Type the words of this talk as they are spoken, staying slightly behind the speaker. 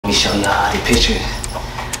me show y'all the picture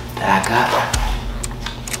that I got.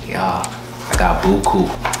 Y'all, I got buku.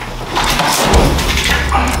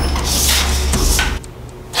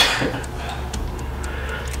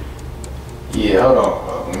 Yeah, hold on.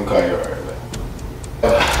 Let me call you right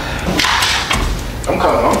back.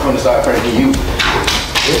 I'm from the side trying to get you.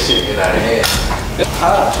 This shit get out of hand.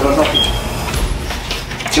 She wanna talk to you.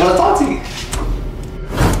 She wanna talk to you.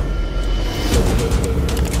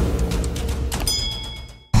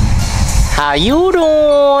 How you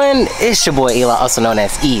doing? It's your boy Eli, also known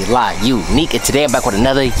as Eli Unique, and today I'm back with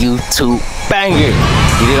another YouTube banger. You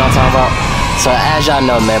know what I'm talking about? So as y'all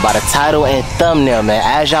know, man, by the title and thumbnail, man,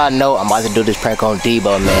 as y'all know, I'm about to do this prank on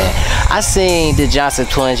Debo, man. I seen the Johnston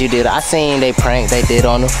twins you did. I seen they prank they did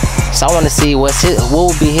on him. So I want to see what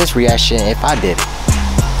would be his reaction if I did it.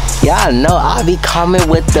 Y'all know I be coming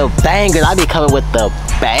with the bangers. I be coming with the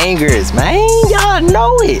bangers, man. Y'all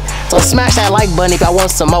know it. So smash that like button if y'all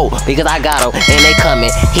want some more, because I got them and they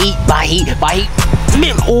coming heat by heat by heat.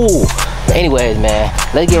 Ooh. Anyways, man,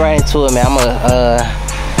 let's get right into it, man.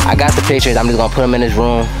 I got the pictures. I'm just gonna put them in this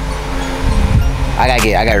room. I gotta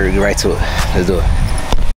get right to it. Let's do it.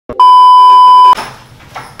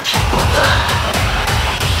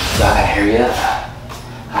 Y'all gotta hurry up.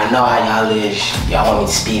 I know how y'all is. Y'all want me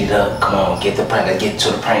to speed it up. Come on, get the prank. Let's get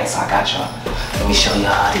to the prank. So I got y'all. Let me show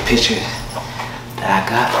y'all the picture that I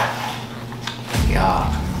got. Y'all,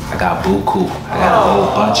 I got buku. I got a whole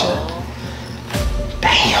bunch of.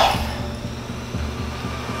 Damn.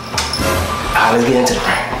 Alright, let's get into the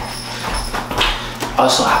prank.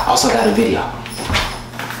 Also, I also got a video.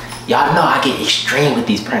 Y'all know I get extreme with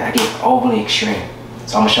these pranks. I get overly extreme.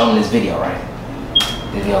 So I'm gonna show them this video, right?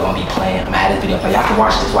 This video gonna be playing. I'm gonna have this video play. Y'all can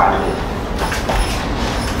watch this while I do it.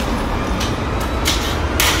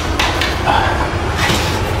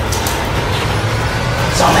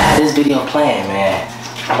 So I'm gonna have this video playing, man.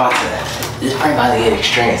 This prank about to get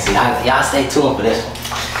extreme. So y'all stay tuned for this one.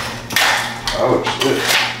 Oh shit.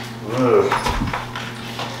 Ugh.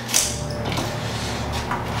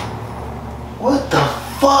 What the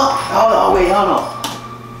fuck? Hold on, wait, hold on.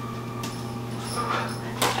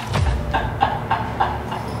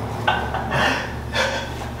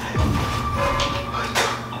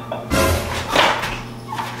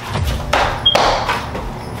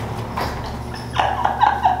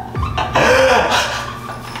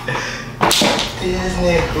 This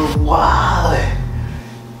nigga wildin'.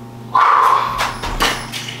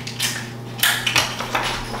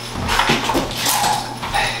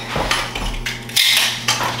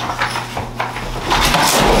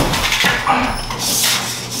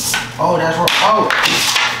 Oh, that's wrong. Oh,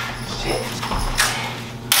 shit.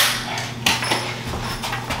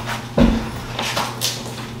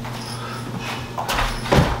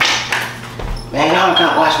 Man, y'all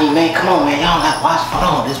gotta watch me, man. Come on, man. Y'all gotta watch. Hold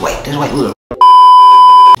on. Just wait. Look.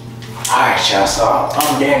 Alright, y'all. So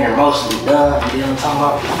I'm damn near mostly done. You know what I'm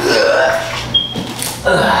talking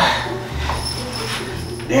about?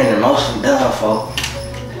 Damn near mostly done, folks.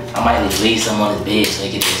 I might just leave some on his bed so he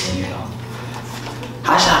can just, you know.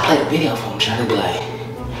 How should I play the video for him? Should I be like,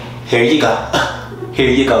 here you go. Here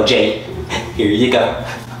you go, Jay. Here you go.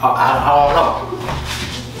 I don't know.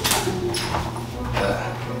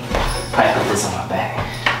 Probably put this on my back.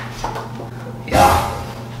 Y'all.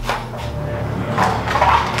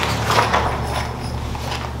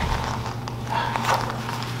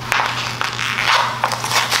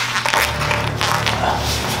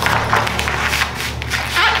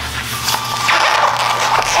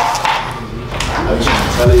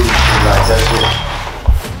 Like that shit.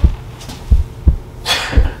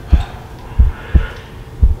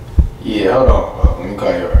 Yeah, hold on. Let me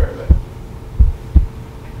call you right back.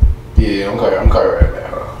 Yeah, I'm calling you right back.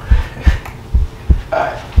 Hold on.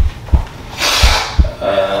 Alright.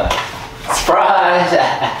 Surprise!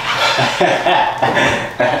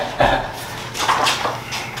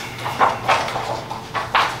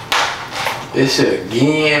 This shit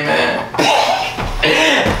again, man.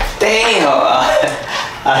 Damn!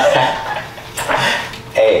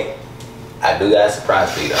 Hey, I do got a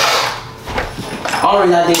surprise for you though. Only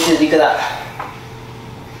reason I did this because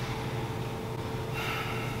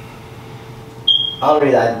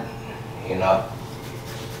you know.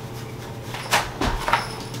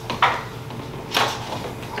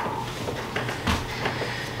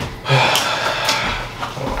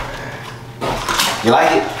 You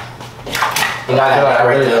like it? You know, I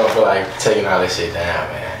really don't feel like taking all this shit down,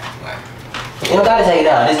 man. You don't gotta take it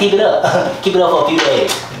down. Just keep it up. Keep it up for a few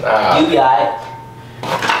days. Nah. You'll be alright. I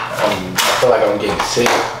feel like I'm getting sick.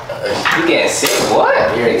 You getting sick?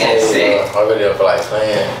 What? You're getting sick? I really don't feel like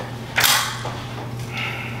playing.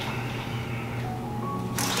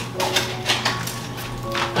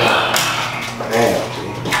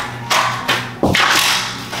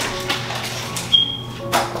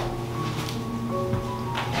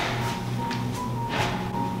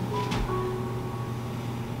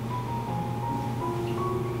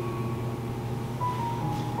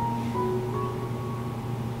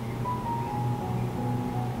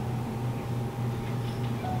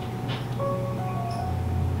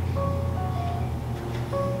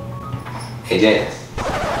 Hey, Jayda.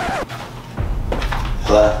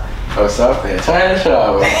 Hello? What's up, man? Turn this shit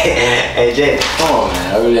off, bro. Hey, Jayda. Come on, man.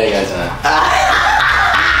 I really ain't got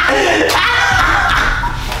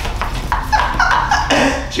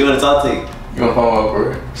time. She wanna talk to you. You wanna phone up,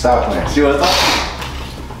 bro? Stop playing. She wanna talk to you.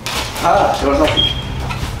 Huh? She wanna talk to you.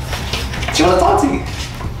 She wanna talk to you.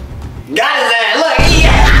 Got his ass. Look,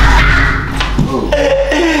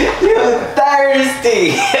 you're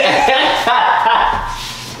thirsty.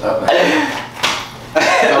 Stop playing.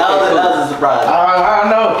 That was a surprise. I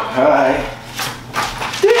know. Alright.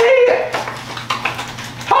 Yeah.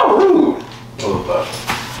 How rude. Move up.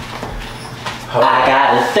 I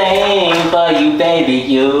got a thing for you, baby,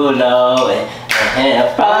 you know it. And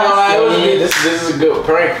this is a good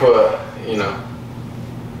prank for, you know,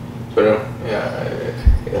 for them. Yeah.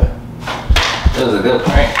 It was a good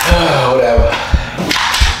prank. Whatever.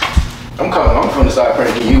 I'm from the side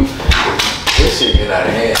pranking you. This shit get out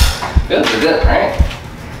of hand. It was a good prank.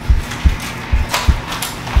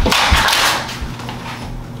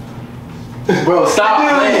 Bro, stop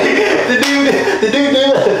playing. The dude.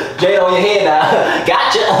 Jayda on your head now.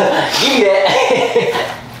 Gotcha. Give me that.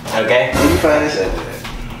 Okay. Where you find this at?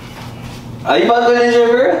 Are you fucking with this shit,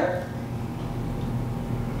 bro?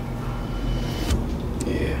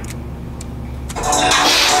 Yeah.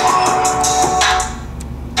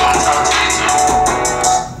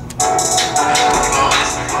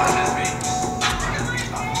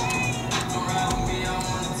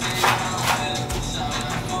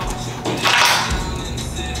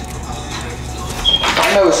 I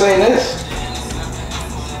never seen this.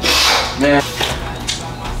 Man.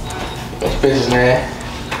 Those bitches, man.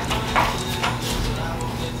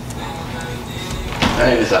 I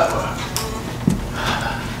ain't this out, bro.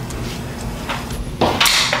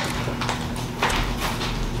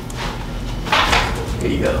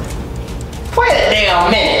 Here you go. Wait a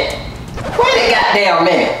damn minute. Wait a goddamn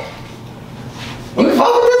minute. You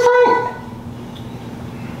fuck with this prank?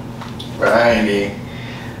 Bro, I ain't even.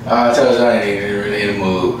 I told you I ain't even really in the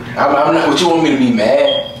mood. I'm not. What you want me to be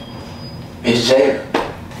mad? It's Jayda.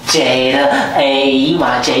 Jayda, hey, you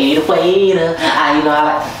my Jayda waiter. I you know I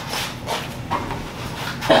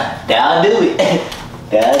like. That'll do it.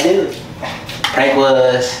 That'll do it. Prank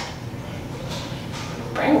was.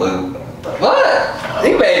 What?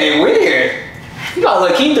 You made it weird. You might as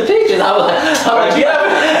well keep the pictures. How about you?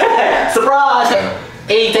 Surprise!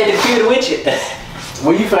 Hey, take the computer with you.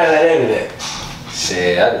 Where you find that at?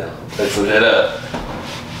 Shit, I know. Let's look that up.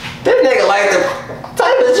 This nigga like the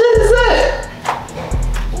type of shit is that?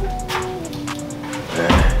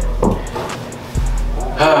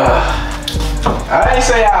 I ain't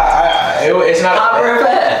say it's not.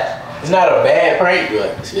 It's not a bad prank,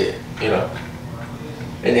 but shit, you know.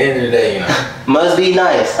 At the end of the day, you know. Must be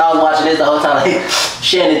nice. I was watching this the whole time, like,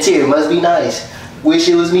 shedding a tear. Must be nice. Wish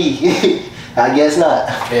it was me. I guess not.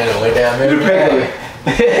 Yeah, the way down middle prank.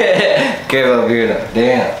 Careful beard up.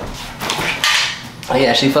 Damn. Oh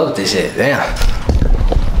yeah, she fucked with this shit. Damn.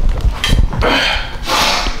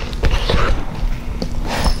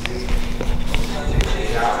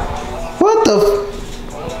 What the?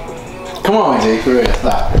 Come on, Jay, for real.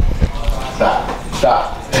 Stop.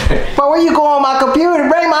 But where you going on my computer?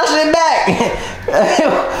 Bring my shit back.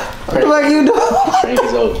 What the fuck you doing? Prank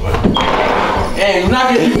is over, bro. Hey, you're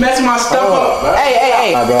not gonna messing my stuff up, bro.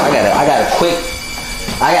 Hey. Bro, I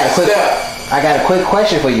got a quick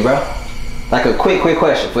question for you, bro. Like a quick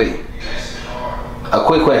question for you. A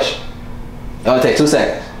quick question. It'll take 2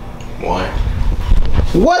 seconds. One.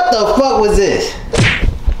 What the fuck was this?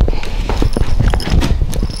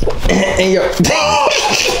 And your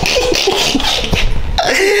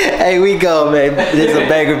Hey, we go, man. This is a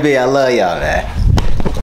banger beat. I love y'all, man.